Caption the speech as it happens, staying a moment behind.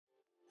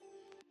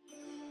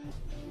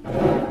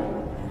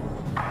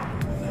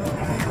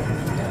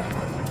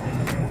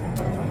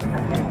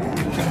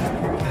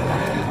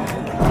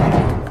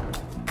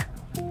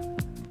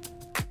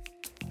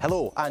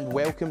Hello and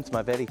welcome to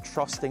my very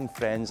trusting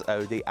friend's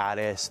Audi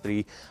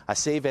RS3. I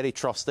say very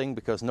trusting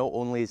because not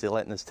only is he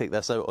letting us take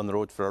this out on the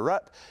road for a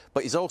rip,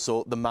 but he's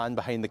also the man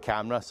behind the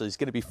camera, so he's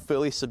going to be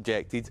fully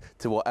subjected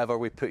to whatever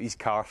we put his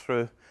car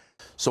through.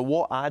 So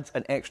what adds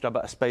an extra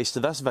bit of spice to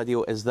this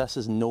video is this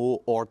is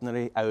no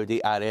ordinary Audi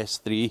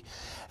RS3.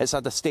 It's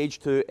had a Stage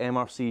 2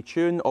 MRC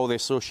tune, all the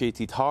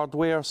associated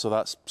hardware, so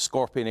that's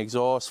Scorpion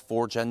exhaust,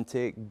 forge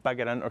intake,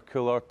 bigger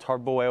intercooler,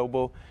 turbo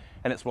elbow,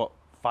 and it's what,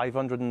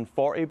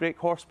 540 brake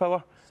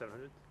horsepower?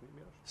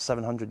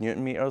 700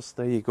 newton meters,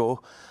 there you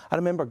go. I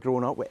remember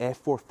growing up with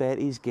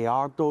F430s,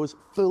 Gallardos,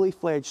 fully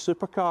fledged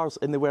supercars,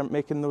 and they weren't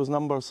making those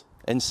numbers.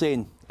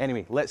 Insane.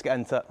 Anyway, let's get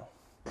into it.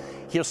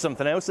 Here's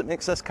something else that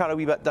makes this car a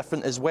wee bit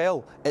different as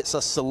well. It's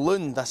a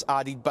saloon, this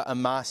added bit of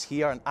mass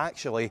here, and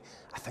actually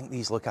I think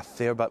these look a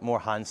fair bit more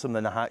handsome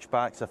than the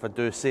hatchbacks, if I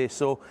do say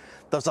so.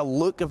 There's a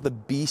look of the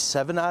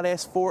B7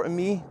 RS4 to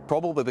me,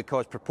 probably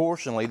because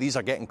proportionally these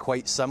are getting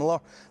quite similar.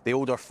 The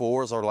older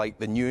 4s are like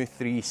the new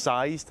 3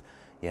 sized.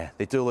 Yeah,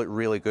 they do look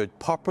really good.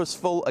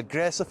 Purposeful,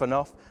 aggressive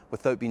enough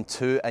without being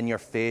too in your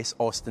face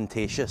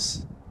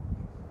ostentatious.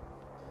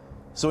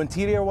 So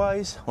interior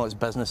wise, well, it's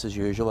business as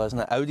usual, isn't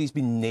it? Audi's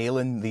been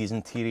nailing these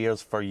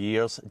interiors for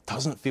years. It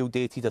doesn't feel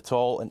dated at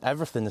all, and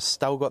everything has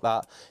still got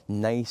that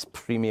nice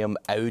premium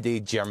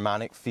Audi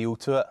Germanic feel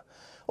to it.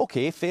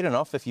 Okay, fair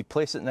enough, if you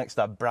place it next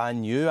to a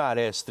brand new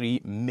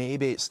RS3,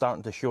 maybe it's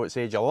starting to show its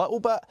age a little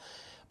bit.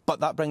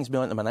 But that brings me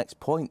on to my next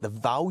point, the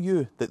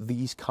value that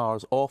these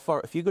cars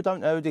offer. If you go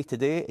down to Audi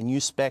today and you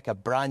spec a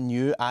brand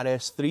new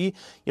RS3,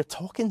 you're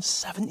talking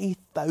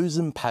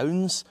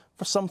 £70,000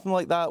 for something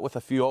like that with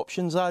a few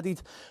options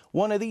added.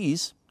 One of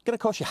these is going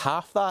to cost you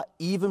half that,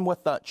 even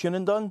with that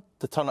tuning done,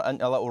 to turn it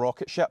into a little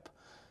rocket ship.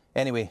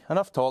 Anyway,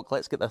 enough talk,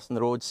 let's get this on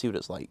the road, see what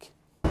it's like.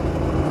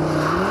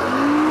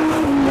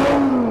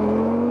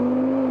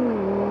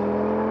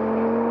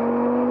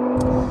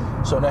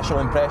 So initial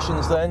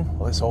impressions then,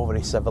 well, it's all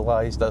very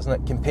civilised, isn't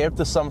it? Compared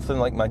to something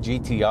like my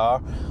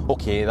GTR,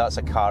 okay, that's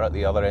a car at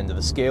the other end of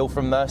the scale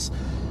from this,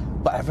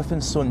 but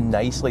everything's so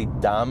nicely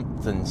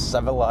damped and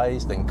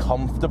civilised and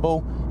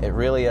comfortable. It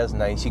really is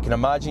nice. You can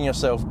imagine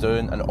yourself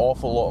doing an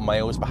awful lot of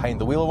miles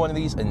behind the wheel of one of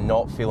these and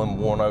not feeling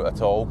worn out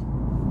at all.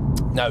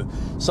 Now,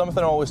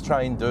 something I always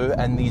try and do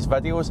in these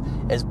videos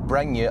is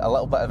bring you a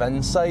little bit of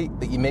insight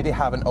that you maybe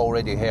haven't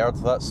already heard.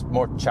 That's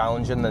more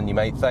challenging than you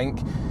might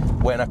think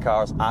when a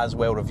car's as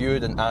well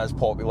reviewed and as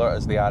popular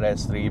as the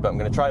RS3, but I'm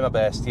going to try my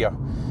best here.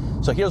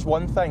 So here's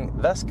one thing,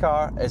 this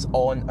car is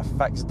on a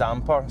fixed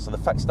damper, so the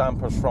fixed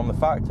damper's from the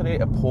factory,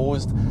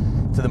 opposed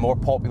to the more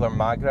popular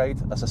mag ride.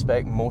 I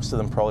suspect most of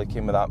them probably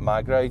came with that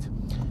mag ride.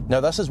 Now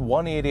this is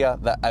one area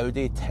that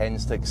Audi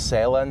tends to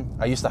excel in.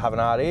 I used to have an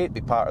R8,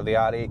 be part of the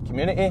R8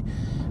 community,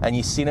 and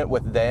you've seen it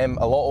with them.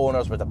 A lot of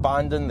owners would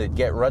abandon, they'd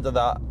get rid of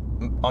that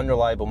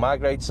unreliable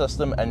mag ride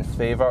system in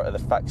favour of the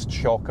fixed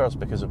shockers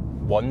because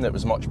one, it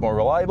was much more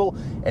reliable,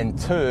 and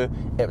two,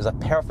 it was a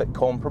perfect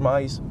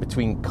compromise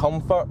between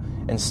comfort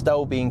and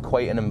still being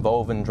quite an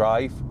involving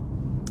drive.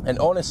 And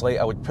honestly,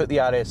 I would put the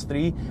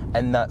RS3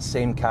 in that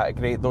same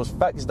category. Those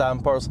fixed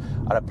dampers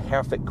are a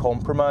perfect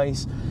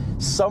compromise.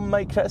 Some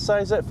might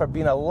criticise it for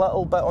being a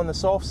little bit on the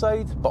soft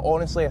side, but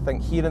honestly I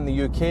think here in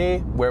the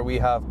UK, where we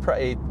have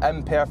pretty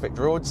imperfect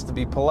roads to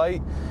be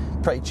polite,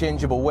 pretty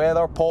changeable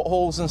weather,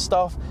 potholes and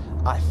stuff,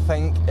 I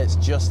think it's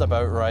just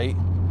about right.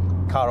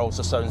 Car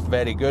also sounds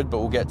very good, but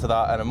we'll get to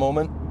that in a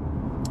moment.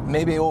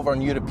 Maybe over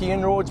on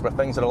European roads where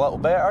things are a little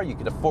better, you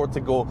could afford to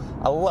go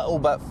a little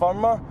bit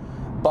firmer,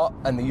 but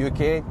in the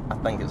UK, I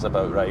think it's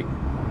about right.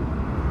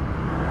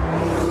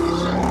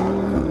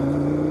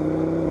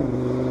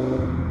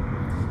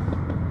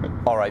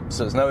 Alright,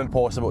 so it's now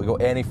impossible to go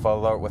any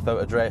further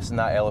without addressing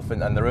that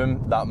elephant in the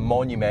room, that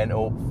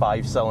monumental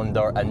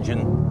 5-cylinder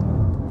engine.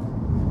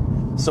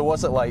 So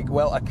what's it like?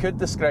 Well, I could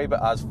describe it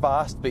as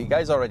fast, but you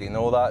guys already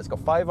know that. It's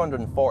got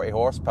 540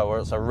 horsepower,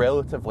 it's a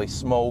relatively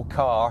small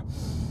car.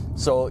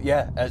 So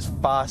yeah, it's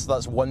fast,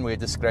 that's one way of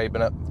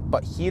describing it.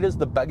 But here is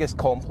the biggest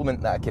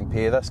compliment that I can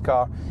pay this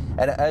car,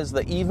 and it is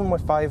that even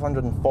with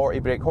 540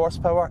 brake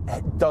horsepower,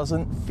 it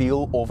doesn't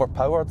feel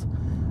overpowered.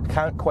 I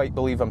can't quite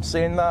believe I'm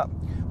saying that.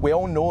 We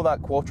all know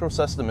that Quattro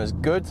system is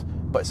good,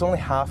 but it's only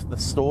half the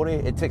story.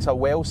 It takes a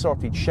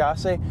well-sorted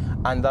chassis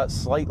and that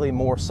slightly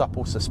more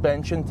supple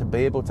suspension to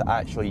be able to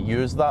actually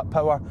use that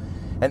power.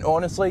 And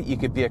honestly, you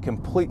could be a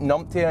complete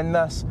numpty in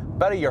this,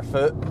 bury your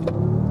foot,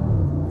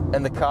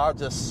 and the car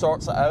just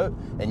sorts it out,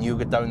 and you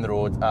go down the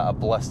road at a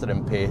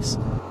blistering pace.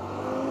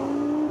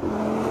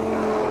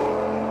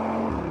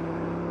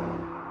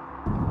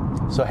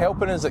 So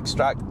helping us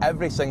extract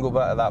every single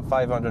bit of that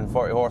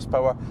 540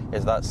 horsepower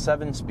is that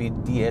 7-speed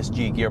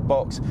DSG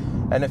gearbox.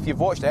 And if you've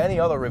watched any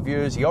other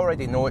reviews, you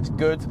already know it's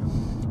good.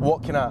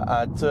 What can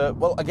I add to it?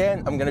 Well,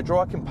 again, I'm going to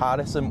draw a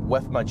comparison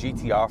with my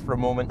GTR for a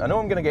moment. I know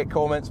I'm going to get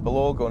comments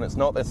below going, it's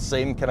not the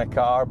same kind of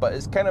car, but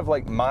it's kind of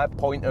like my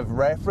point of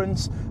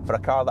reference for a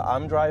car that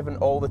I'm driving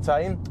all the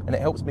time, and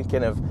it helps me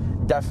kind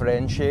of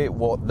differentiate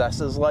what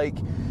this is like.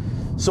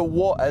 So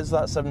what is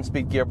that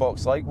 7-speed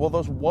gearbox like? Well,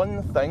 there's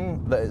one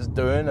thing that it's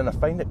doing, and I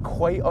find it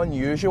quite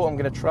unusual. I'm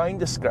going to try and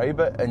describe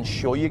it and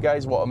show you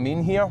guys what I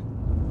mean here.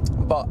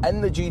 But in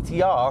the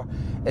GTR,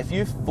 if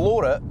you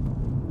floor it,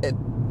 it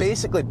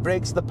basically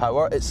breaks the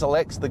power, it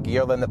selects the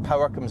gear, then the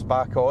power comes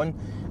back on.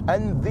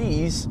 In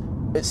these,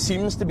 it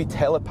seems to be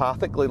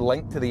telepathically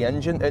linked to the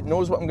engine. It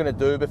knows what I'm going to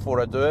do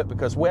before I do it,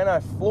 because when I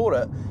floor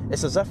it,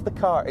 it's as if the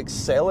car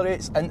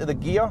accelerates into the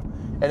gear,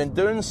 and in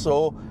doing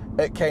so,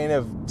 it kind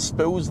of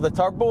spools the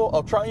turbo.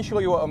 I'll try and show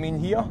you what I mean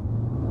here.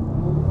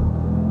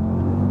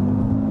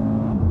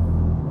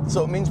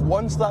 So it means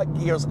once that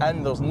gear's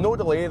in, there's no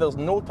delay, there's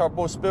no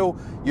turbo spool,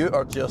 you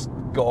are just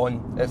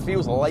gone. It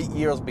feels light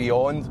years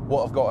beyond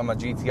what I've got in my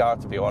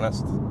GTR, to be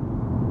honest.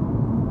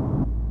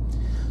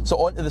 So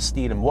onto the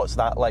steering, what's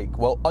that like?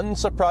 Well,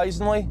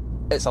 unsurprisingly,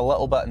 it's a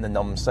little bit on the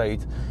numb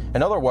side.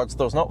 In other words,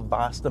 there's not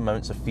vast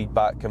amounts of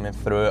feedback coming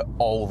through it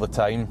all the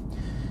time.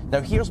 Now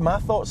here's my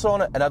thoughts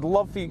on it, and I'd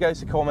love for you guys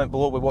to comment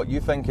below with what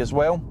you think as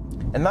well.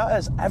 And that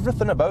is,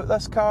 everything about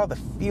this car, the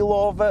feel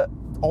of it,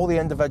 all the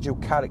individual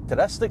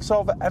characteristics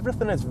of it,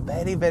 everything is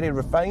very, very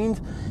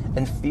refined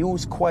and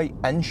feels quite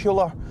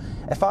insular.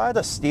 If I had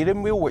a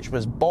steering wheel which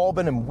was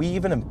bobbing and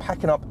weaving and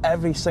picking up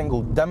every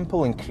single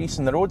dimple and crease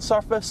in the road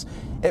surface,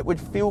 it would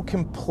feel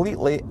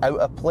completely out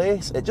of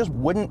place. It just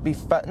wouldn't be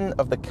fitting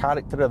of the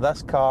character of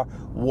this car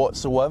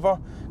whatsoever.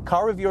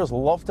 Car reviewers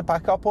love to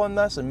pick up on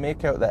this and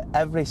make out that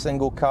every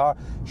single car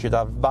should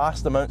have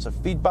vast amounts of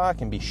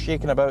feedback and be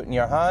shaken about in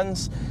your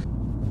hands.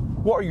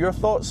 What are your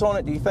thoughts on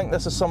it? Do you think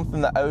this is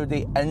something that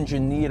Audi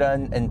engineer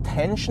in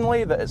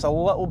intentionally, that it's a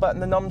little bit on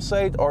the numb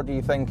side, or do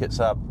you think it's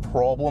a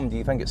problem? Do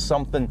you think it's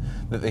something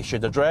that they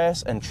should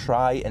address and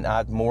try and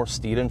add more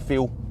steering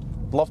feel?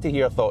 Love to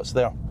hear your thoughts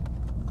there.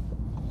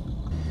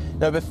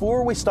 Now,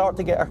 before we start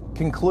to get our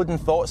concluding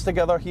thoughts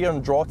together here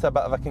and draw to a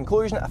bit of a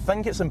conclusion, I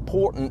think it's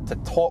important to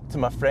talk to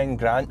my friend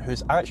Grant,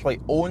 who's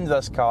actually owned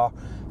this car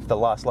for the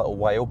last little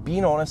while.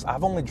 Being honest,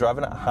 I've only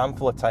driven it a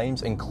handful of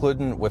times,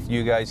 including with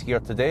you guys here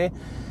today.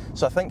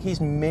 So I think he's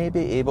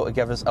maybe able to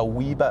give us a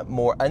wee bit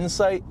more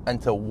insight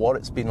into what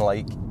it's been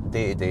like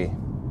day to day.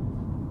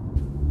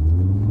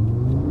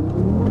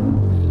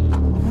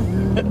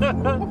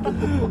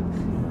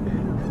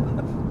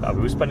 That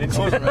wheel spinning. I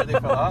wasn't ready for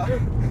that.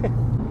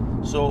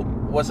 So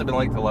what's it been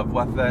like to live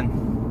with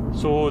then?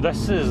 So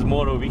this is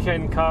more a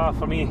weekend car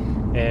for me.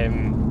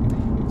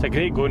 It's a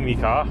great going wee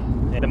car.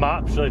 The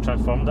map's really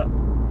transformed it.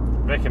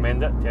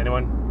 Recommend it to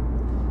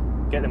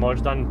anyone. Get the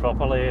mods done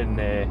properly and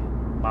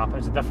map it.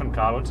 It's a different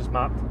car once it's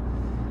mapped.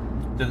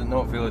 Did it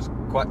not feel as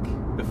quick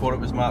before it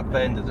was mapped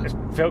then? Did it? It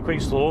felt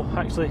quite slow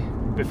actually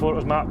before it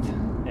was mapped.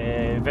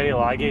 Very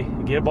laggy.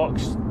 The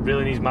gearbox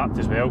really needs mapped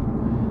as well.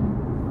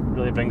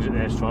 Really brings it the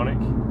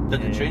S-tronic.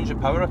 Did it change the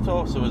power at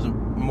all? So was it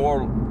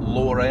more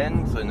lower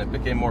end and it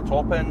became more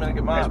top end when it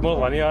got mapped? It's more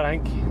linear, I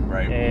think.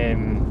 Right.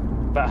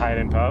 Bit higher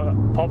in power.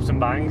 Pops and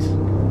bangs.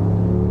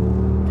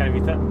 Can't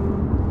beat it.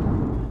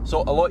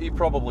 So a lot of you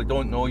probably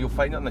don't know, you'll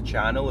find it on the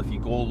channel if you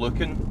go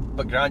looking,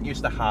 but Grant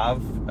used to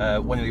have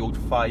one of the old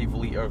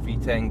 5-litre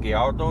V10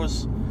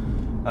 Gallardos.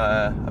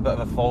 A bit of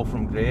a fall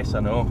from grace, I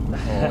know.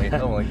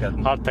 Only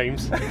kidding. Hard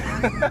times.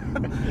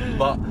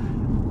 But,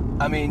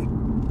 I mean,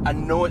 I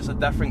know it's a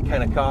different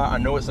kind of car, I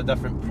know it's a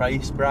different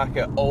price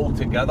bracket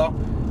altogether,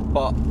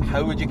 but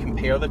how would you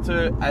compare the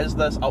two? Is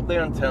this up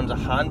there in terms of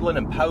handling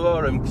and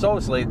power? And because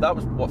obviously that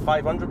was, what,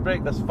 500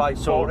 brake, this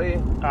 540?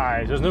 So,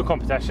 aye, there's no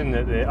competition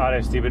that the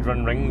RS3 would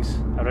run rings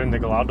around the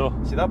Gallardo.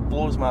 See, that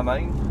blows my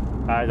mind.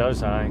 Aye, it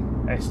does, aye.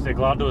 The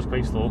Gallardo is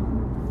quite slow,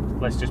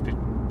 let's just be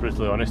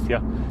brutally honest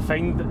here. I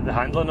find the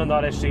handling on the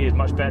RS3 is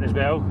much better as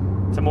well.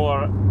 It's a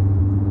more,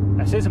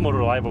 I say it's a more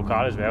reliable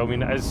car as well. I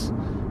mean, it's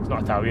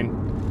not Italian.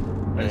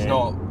 It's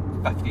not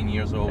 15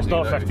 years old. It's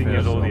not 15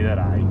 years old either,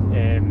 aye.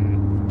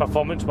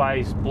 Performance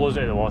wise, blows it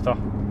out of the water.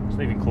 It's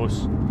not even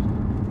close.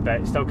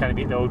 But it still can't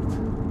beat the old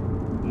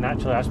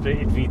naturally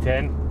aspirated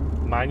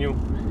V10 manual.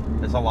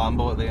 It's a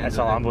Lambo at the end of the day. It's a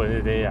Lambo at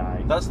the day,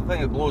 aye. That's the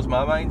thing that blows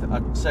my mind.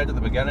 I said at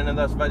the beginning of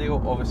this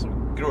video, obviously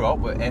grew up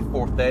with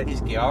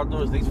F430s,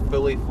 Gallardos, these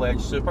fully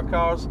fledged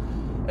supercars,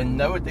 and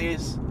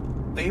nowadays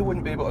they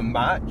wouldn't be able to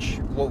match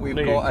what we've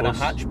got in a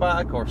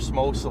hatchback or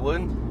small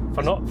saloon.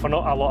 For not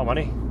a lot of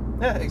money.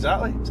 Yeah,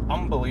 exactly. It's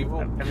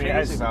unbelievable. I mean, it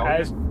is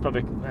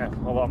probably a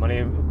lot of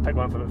money. Pick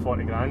one for about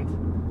 40 grand.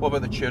 What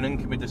about the tuning?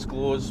 Can we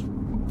disclose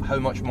how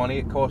much money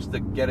it costs to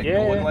get it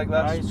going like this?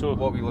 Aye, so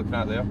what are we looking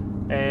at there?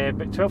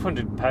 About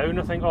 £1,200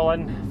 I think all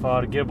in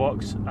for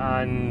gearbox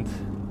and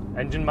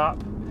engine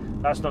map.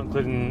 That's not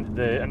including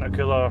the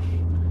intercooler,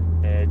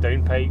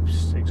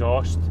 downpipes,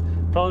 exhaust.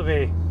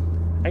 Probably,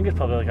 I think it's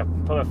probably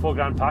like probably a £4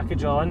 grand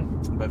package all in.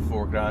 About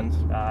 4 grand.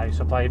 Aye,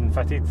 supplied and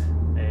fitted.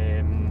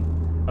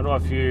 I know a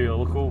few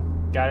local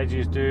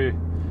garages do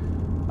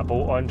a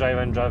bolt on, drive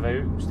in, drive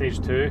out,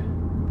 stage 2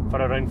 for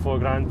around 4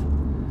 grand.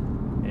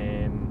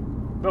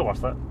 Well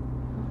worth it.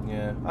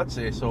 Yeah, I'd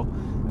say so.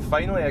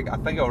 Finally, I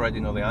think I already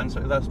know the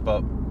answer to this,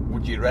 but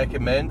would you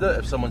recommend it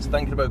if someone's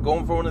thinking about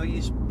going for one of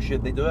these?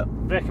 Should they do it?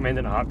 Recommend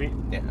it in a heartbeat.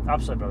 Yeah.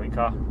 Absolutely brilliant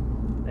car.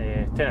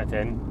 10 out of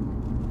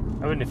 10.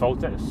 I wouldn't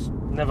fault it. It's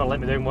never let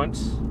me down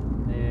once.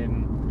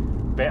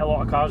 Bet a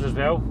lot of cars as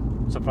well.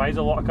 Surprised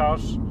a lot of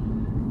cars.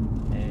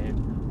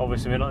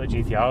 Obviously we're not the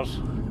GTRs.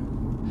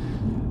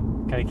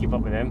 Can't keep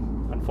up with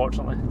them,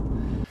 unfortunately.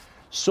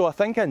 So I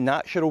think a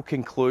natural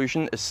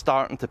conclusion is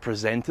starting to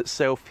present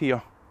itself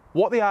here.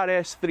 What the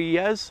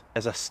RS3 is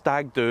a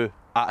stag do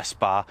at a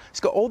spa. It's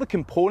got all the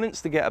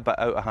components to get a bit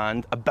out of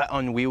hand, a bit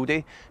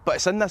unwieldy, but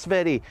it's in this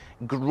very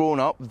grown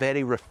up,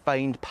 very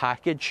refined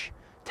package.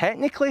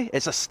 Technically,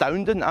 it's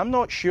astounding. I'm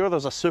not sure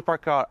there's a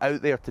supercar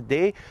out there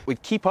today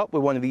would keep up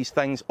with one of these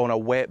things on a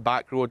wet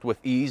back road with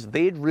ease.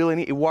 They'd really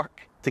need to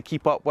work to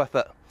keep up with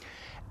it.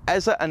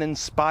 Is it an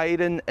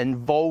inspiring,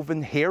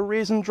 involving,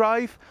 hair-raising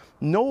drive?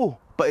 No,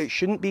 but it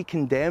shouldn't be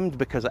condemned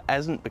because it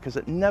isn't, because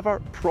it never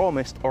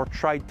promised or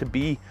tried to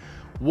be.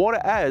 What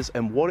it is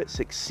and what it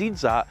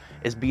succeeds at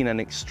is being an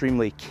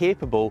extremely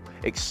capable,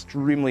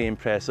 extremely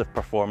impressive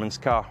performance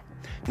car.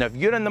 Now, if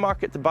you're in the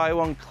market to buy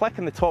one, click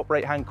in the top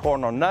right-hand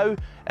corner now,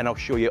 and I'll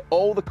show you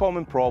all the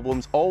common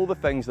problems, all the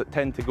things that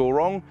tend to go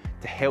wrong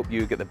to help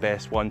you get the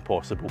best one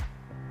possible.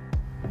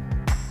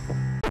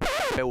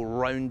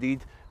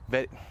 Well-rounded,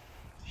 very...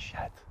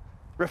 shit.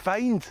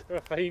 Refined.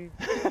 Refined.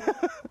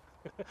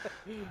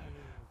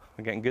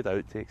 I'm getting good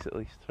outtakes at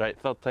least. Right,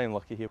 third time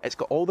lucky here. It's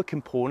got all the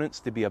components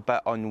to be a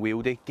bit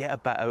unwieldy, get a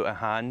bit out of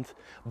hand,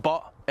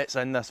 but it's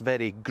in this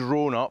very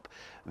grown up,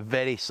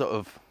 very sort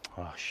of,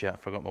 oh shit, I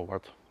forgot my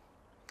word.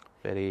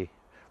 Very...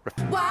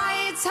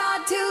 Why it's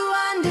hard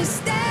to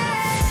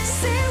understand.